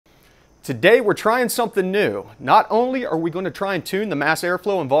Today we're trying something new. Not only are we going to try and tune the mass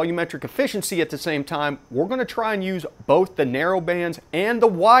airflow and volumetric efficiency at the same time, we're going to try and use both the narrow bands and the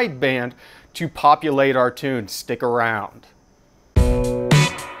wideband to populate our tune. Stick around.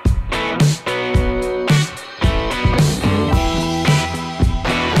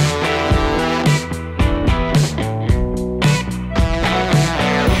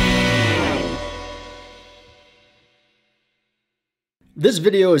 This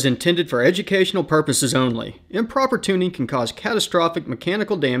video is intended for educational purposes only. Improper tuning can cause catastrophic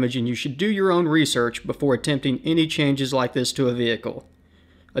mechanical damage, and you should do your own research before attempting any changes like this to a vehicle.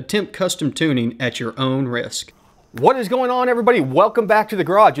 Attempt custom tuning at your own risk. What is going on, everybody? Welcome back to the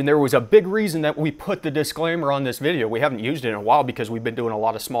garage. And there was a big reason that we put the disclaimer on this video. We haven't used it in a while because we've been doing a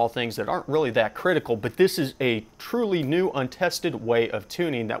lot of small things that aren't really that critical, but this is a truly new, untested way of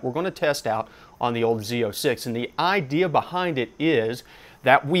tuning that we're going to test out on the old Z06. And the idea behind it is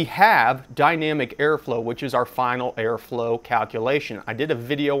that we have dynamic airflow, which is our final airflow calculation. I did a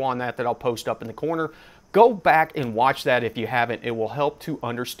video on that I'll post up in the corner. Go back and watch that if you haven't. It will help to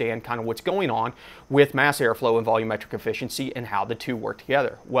understand kind of what's going on with mass airflow and volumetric efficiency and how the two work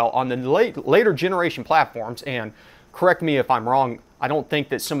together. Well, on the later generation platforms, and correct me if I'm wrong, I don't think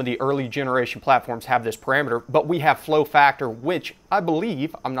that some of the early generation platforms have this parameter, but we have flow factor, which I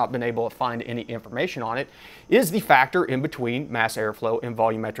believe, I've not been able to find any information on it, is the factor in between mass airflow and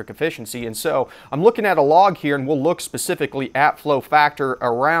volumetric efficiency. And so I'm looking at a log here, and we'll look specifically at flow factor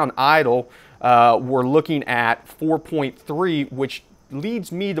around idle. We're looking at 4.3, which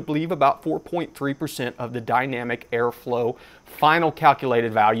leads me to believe about 4.3% of the dynamic airflow final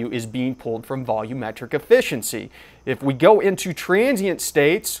calculated value is being pulled from volumetric efficiency. If we go into transient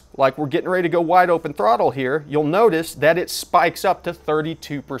states, like we're getting ready to go wide open throttle here, you'll notice that it spikes up to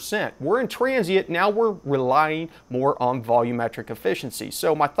 32%. We're in transient, now we're relying more on volumetric efficiency.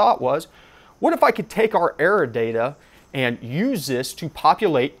 So my thought was, what if I could take our error data and use this to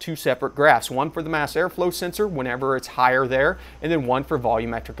populate two separate graphs, one for the mass airflow sensor whenever it's higher there, and then one for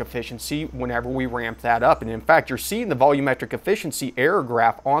volumetric efficiency whenever we ramp that up. And in fact, you're seeing the volumetric efficiency error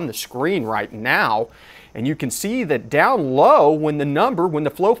graph on the screen right now, and you can see that down low, when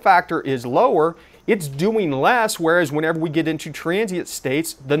the flow factor is lower, it's doing less, whereas whenever we get into transient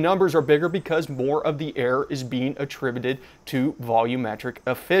states, the numbers are bigger because more of the error is being attributed to volumetric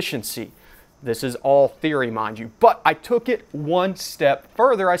efficiency. This is all theory, mind you, but I took it one step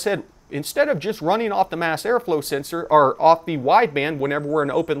further. I said, instead of just running off the mass airflow sensor or off the wideband whenever we're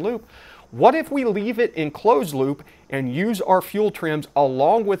in open loop, what if we leave it in closed loop and use our fuel trims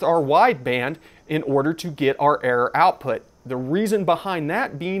along with our wideband in order to get our error output? The reason behind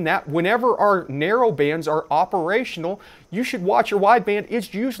that being that whenever our narrow bands are operational, you should watch your wideband.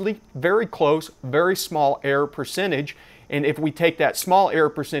 It's usually very close, very small error percentage. And if we take that small error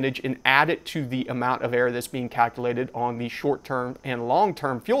percentage and add it to the amount of error that's being calculated on the short-term and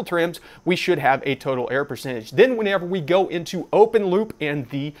long-term fuel trims, we should have a total error percentage. Then whenever we go into open loop and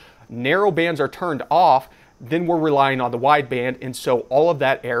the narrow bands are turned off, then we're relying on the wideband, and so all of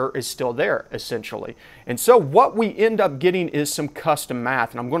that error is still there, essentially. And so what we end up getting is some custom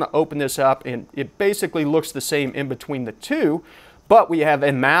math, and I'm going to open this up, and it basically looks the same in between the two, but we have a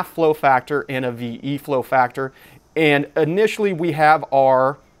MAF flow factor and a VE flow factor. And initially we have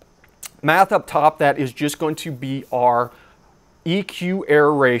our math up top that is just going to be our EQ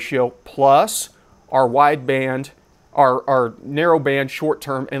error ratio plus our wideband, our narrow band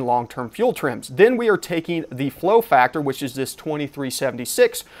short-term and long-term fuel trims. Then we are taking the flow factor, which is this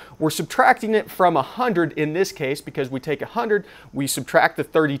 2376. We're subtracting it from 100 in this case because we take 100, we subtract the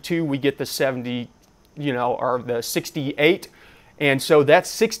 32, we get the 70, or the 68. And so that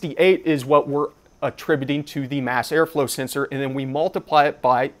 68 is what we're attributing to the mass airflow sensor, and then we multiply it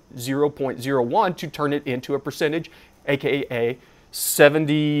by 0.01 to turn it into a percentage, aka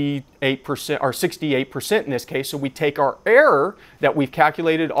 78% or 68% in this case. So we take our error that we've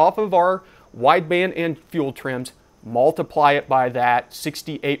calculated off of our wideband and fuel trims, multiply it by that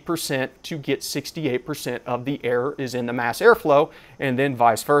 68% to get 68% of the error is in the mass airflow, and then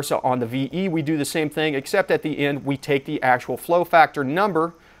vice versa. On the VE, we do the same thing, except at the end, we take the actual flow factor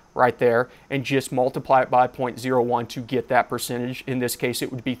number right there and just multiply it by 0.01 to get that percentage. In this case, it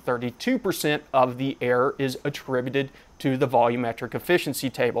would be 32% of the error is attributed to the volumetric efficiency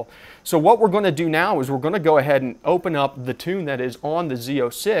table. So what we're going to do now is we're going to go ahead and open up the tune that is on the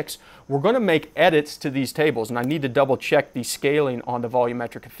Z06. We're going to make edits to these tables, and I need to double check the scaling on the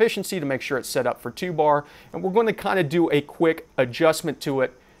volumetric efficiency to make sure it's set up for 2 bar, and we're going to kind of do a quick adjustment to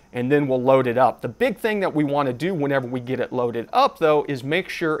it and then we'll load it up. The big thing that we want to do whenever we get it loaded up though is make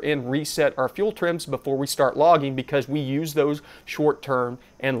sure and reset our fuel trims before we start logging, because we use those short-term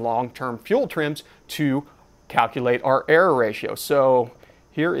and long-term fuel trims to calculate our error ratio. So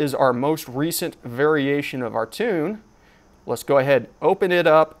here is our most recent variation of our tune. Let's go ahead, open it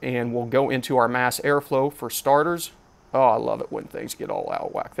up, and we'll go into our mass airflow for starters. Oh, I love it when things get all out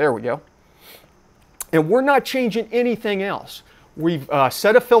of whack. There we go. And we're not changing anything else. We've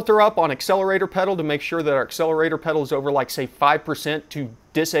set a filter up on accelerator pedal to make sure that our accelerator pedal is over, like, say, 5% to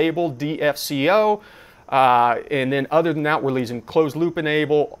disable DFCO. And then other than that, we're leaving closed loop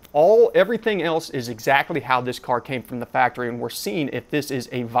enable. Everything else is exactly how this car came from the factory, and we're seeing if this is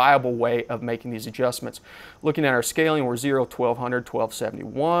a viable way of making these adjustments. Looking at our scaling, we're 0, 1200,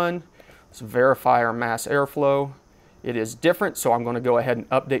 1271. Let's verify our mass airflow. It is different, so I'm going to go ahead and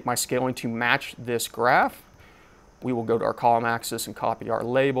update my scaling to match this graph. We will go to our column axis and copy our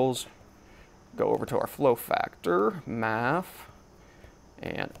labels. Go over to our flow factor, MAF,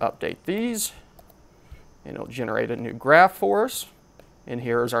 and update these. And it'll generate a new graph for us. And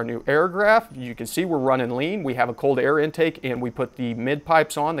here's our new air graph. You can see we're running lean. We have a cold air intake, and we put the mid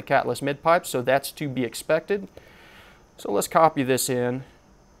pipes on, the catless mid pipes, so that's to be expected. So let's copy this in,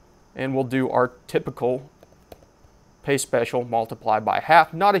 and we'll do our typical pay special multiplied by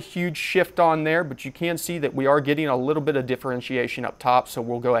half. Not a huge shift on there, but you can see that we are getting a little bit of differentiation up top, so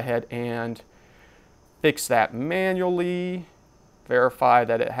we'll go ahead and fix that manually, verify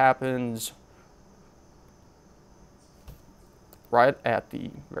that it happens right at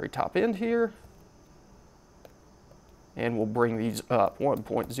the very top end here, and we'll bring these up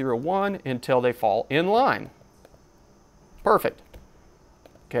 1.01 until they fall in line. Perfect.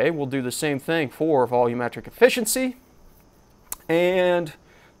 Okay, we'll do the same thing for volumetric efficiency, and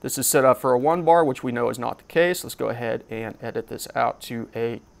this is set up for a 1 bar, which we know is not the case. Let's go ahead and edit this out to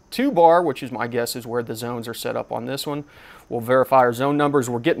a 2 bar, which is, my guess is where the zones are set up on this one. We'll verify our zone numbers.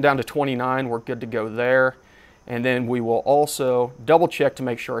 We're getting down to 29. We're good to go there. And then we will also double check to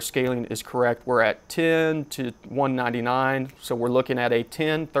make sure our scaling is correct. We're at 10 to 199, so we're looking at a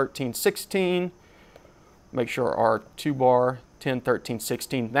 10, 13, 16. Make sure our 2 bar, 10, 13,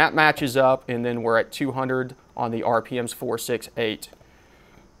 16, that matches up, and then we're at 200 on the RPMs 468.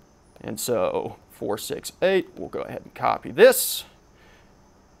 And so 468, we'll go ahead and copy this.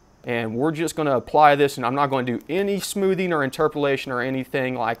 And we're just going to apply this, and I'm not going to do any smoothing or interpolation or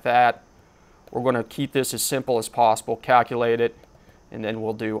anything like that. We're going to keep this as simple as possible, calculate it, and then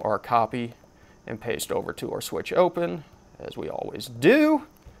we'll do our copy and paste over to our switch open, as we always do.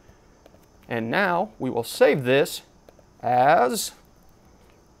 And now we will save this as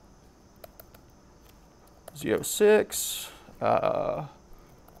 06 flow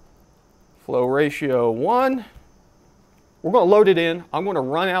ratio 1. We're going to load it in. I'm going to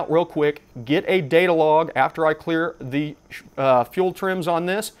run out real quick, get a data log after I clear the fuel trims on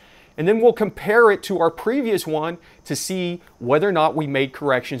this, and then we'll compare it to our previous one to see whether or not we made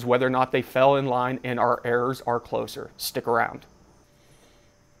corrections, whether or not they fell in line and our errors are closer. Stick around.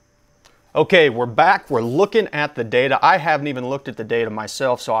 Okay, we're back. We're looking at the data. I haven't even looked at the data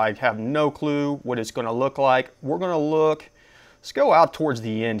myself, so I have no clue what it's going to look like. We're going to look, let's go out towards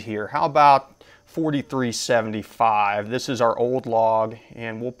the end here. How about 4375? This is our old log,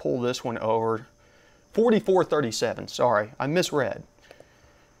 and we'll pull this one over. 4437, sorry, I misread.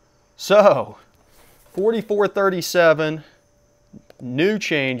 So, 4437, new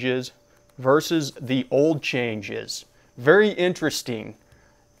changes versus the old changes. Very interesting.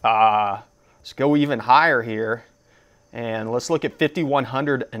 Let's go even higher here, and let's look at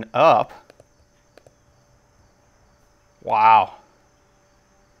 5100 and up. Wow.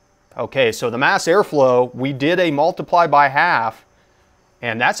 Okay, so the mass airflow, we did a multiply by half,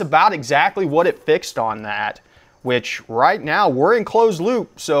 and that's about exactly what it fixed on that, which right now we're in closed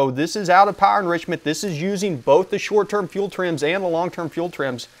loop, so this is out of power enrichment. This is using both the short-term fuel trims and the long-term fuel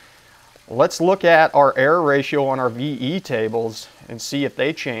trims. Let's look at our error ratio on our VE tables and see if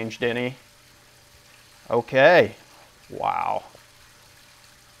they changed any. Okay, wow.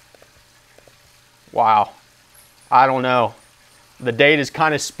 Wow, I don't know. The data is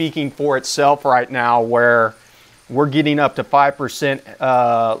kind of speaking for itself right now, where we're getting up to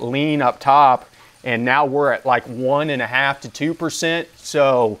 5% lean up top, and now we're at like 1.5 to 2%.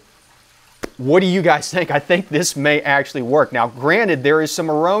 So what do you guys think? I think this may actually work. Now, granted, there is some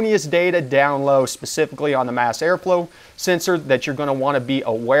erroneous data down low, specifically on the mass airflow sensor, that you're going to want to be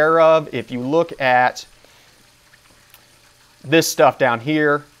aware of. If you look at this stuff down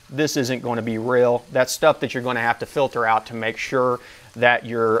here, this isn't going to be real. That's stuff that you're going to have to filter out to make sure that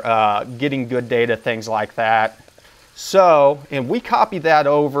you're getting good data, things like that. So, and we copy that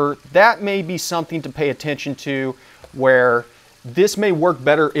over. That may be something to pay attention to, where this may work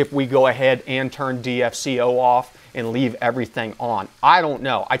better if we go ahead and turn DFCO off and leave everything on. I don't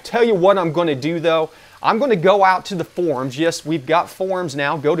know. I tell you what I'm going to do though. I'm going to go out to the forums. Yes, we've got forums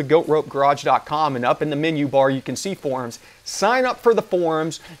now. Go to goatropegarage.com, and up in the menu bar you can see forums. Sign up for the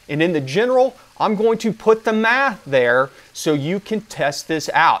forums, and in the general, I'm going to put the math there so you can test this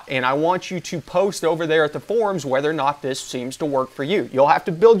out. And I want you to post over there at the forums whether or not this seems to work for you. You'll have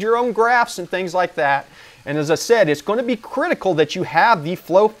to build your own graphs and things like that. And as I said, it's going to be critical that you have the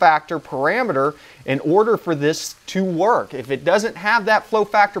flow factor parameter in order for this to work. If it doesn't have that flow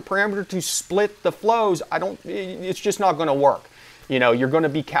factor parameter to split the flows, it's just not going to work. You know, you're going to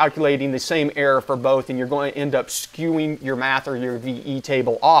be calculating the same error for both, and you're going to end up skewing your math or your VE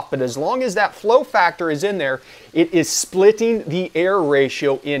table off. But as long as that flow factor is in there, it is splitting the error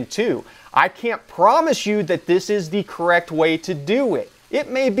ratio in two. I can't promise you that this is the correct way to do it. It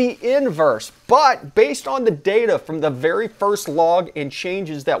may be inverse, but based on the data from the very first log and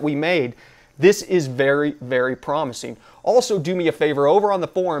changes that we made, this is very, very promising. Also, do me a favor, over on the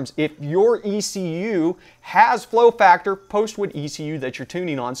forums, if your ECU has flow factor, post what ECU that you're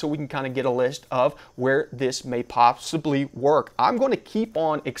tuning on so we can kind of get a list of where this may possibly work. I'm going to keep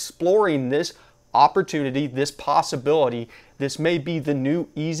on exploring this opportunity, this possibility. This may be the new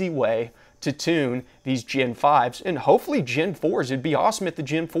easy way to tune these Gen 5s and hopefully Gen 4s. It'd be awesome if the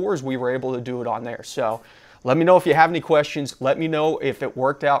Gen 4s we were able to do it on there. So let me know if you have any questions. Let me know if it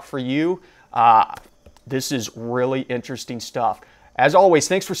worked out for you. This is really interesting stuff. As always,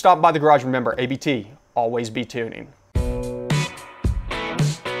 thanks for stopping by the garage. Remember, ABT, always be tuning.